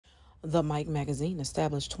The Mike magazine,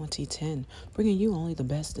 established 2010, bringing you only the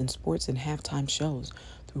best in sports and halftime shows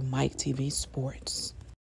through Mike TV Sports.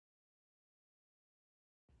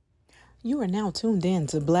 You are now tuned in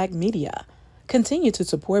to Black Media. Continue to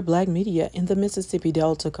support Black Media in the Mississippi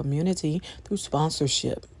Delta community through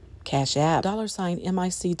sponsorship. Cash App,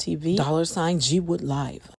 $MICTV, $Gwood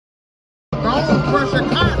Live. Bone Crusher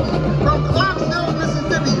Cotton from Clarksville,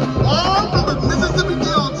 Mississippi, all for the Mississippi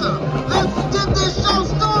Delta. Let's get this show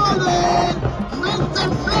started! Make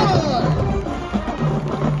some noise!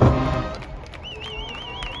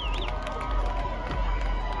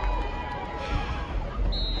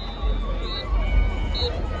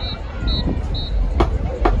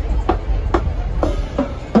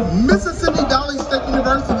 Mississippi Valley State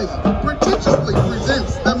University pretentiously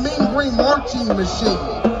presents the Mean Green Marching Machine.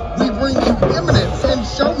 We bring you eminence and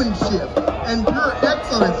showmanship and pure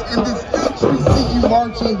excellence in this HBCU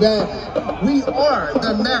marching band. We are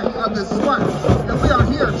the Mac of the SWAT, and we are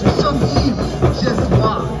here to show you just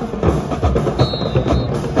why.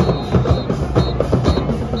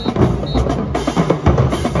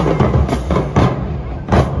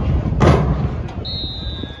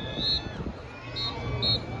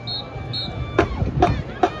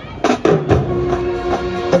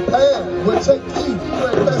 The band will take you through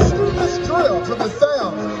a fastidious drill to the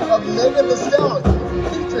sound of Megan Thee Stallion,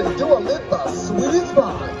 featuring Dua Lipa, Sweetest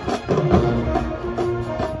Pie.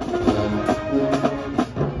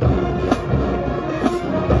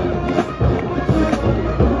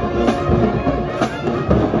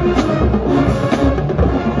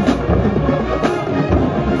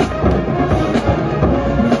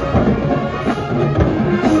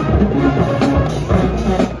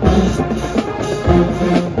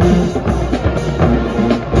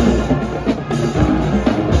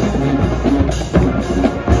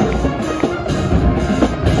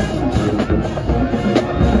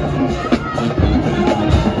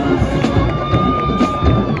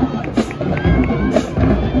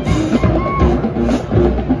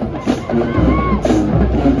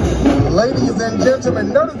 Ladies and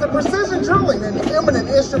gentlemen, notice the precision drilling and eminent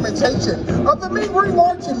instrumentation of the Mean Green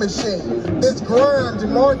Marching Machine. This grand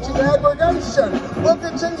marching aggregation will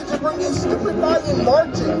continue to bring you stupefying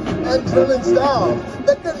marching and drilling style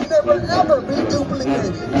that can never ever be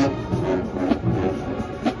duplicated.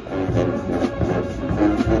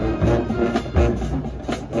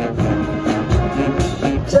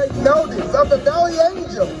 Take notice of the Valley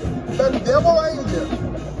Angel, the Devil Angel.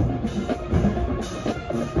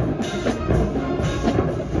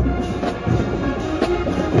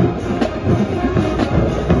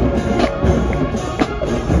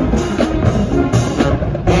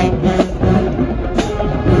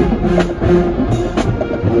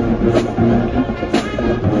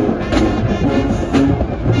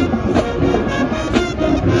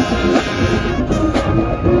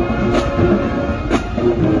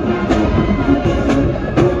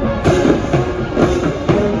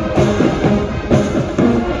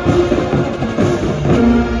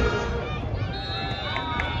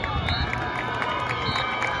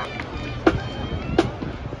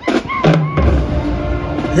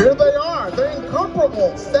 Here they are, the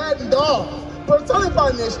incomparable Satin Dolls,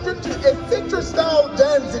 personifying a citrus-style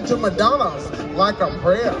dance into Madonna's Like a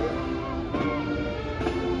Prayer.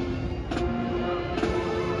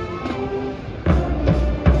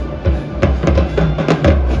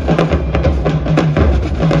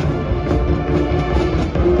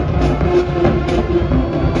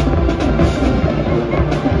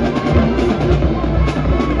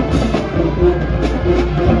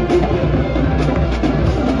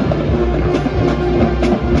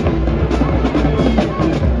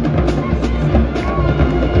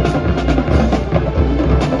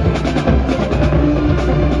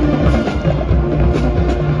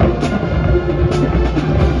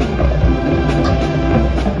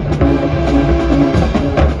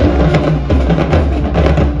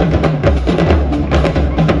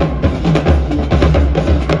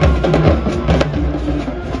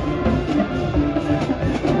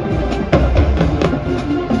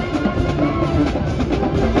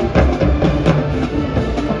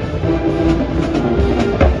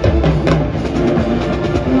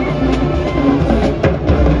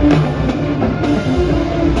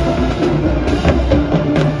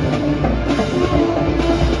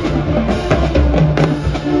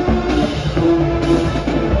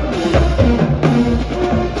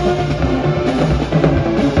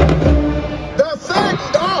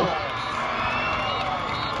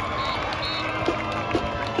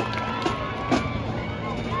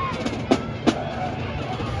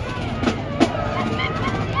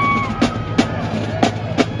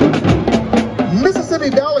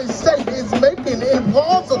 and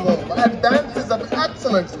plausible advances of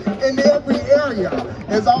excellence in every area.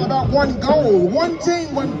 It's all about one goal, one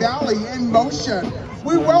team, one valley in motion.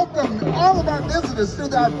 We welcome all of our visitors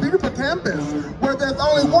to our beautiful campus, where there's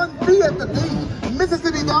only one V at the V.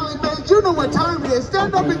 Mississippi Valley fans, you know what time it is.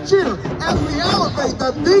 Stand up and cheer as we elevate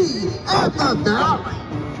the V at the Valley.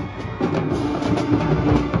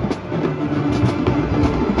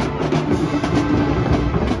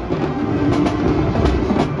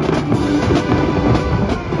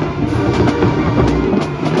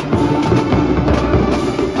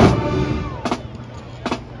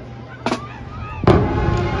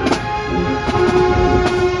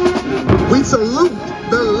 We salute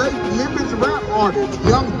the late Memphis rap artist,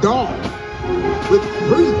 Young Dog, with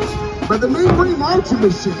Breathe by the Mean Green Marching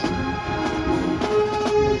Machine.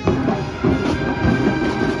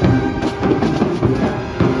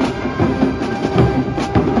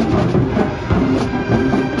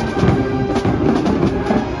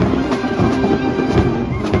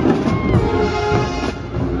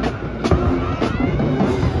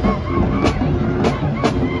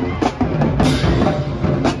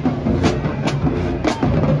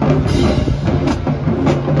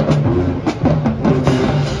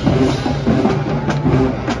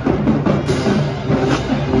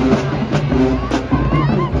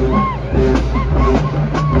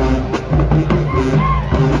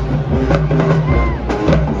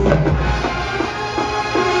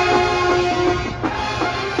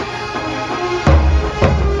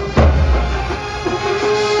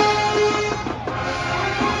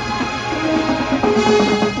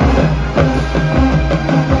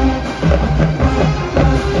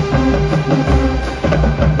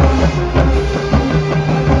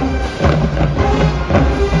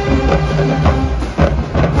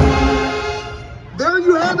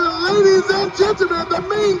 Ladies and gentlemen, the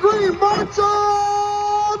Mean Green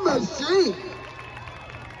Marching Machine.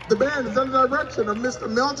 The band is under the direction of Mr.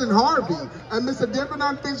 Milton Harvey and Mr. Devon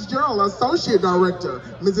Fitzgerald, Associate Director,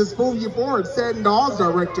 Mrs. Fulvia Ford, Satin Dolls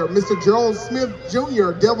Director, Mr. Joel Smith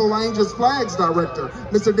Jr., Devil Angels Flags Director,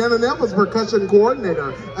 Mr. Dennis Evans, Percussion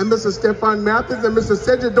Coordinator, and Mr. Stefan Mathis and Mr.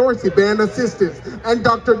 Cedric Dorsey, Band Assistants, and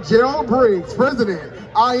Dr. Gerald Briggs, President.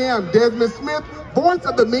 I am Desmond Smith, voice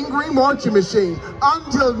of the Mean Green Marching Machine.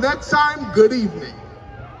 Until next time, good evening.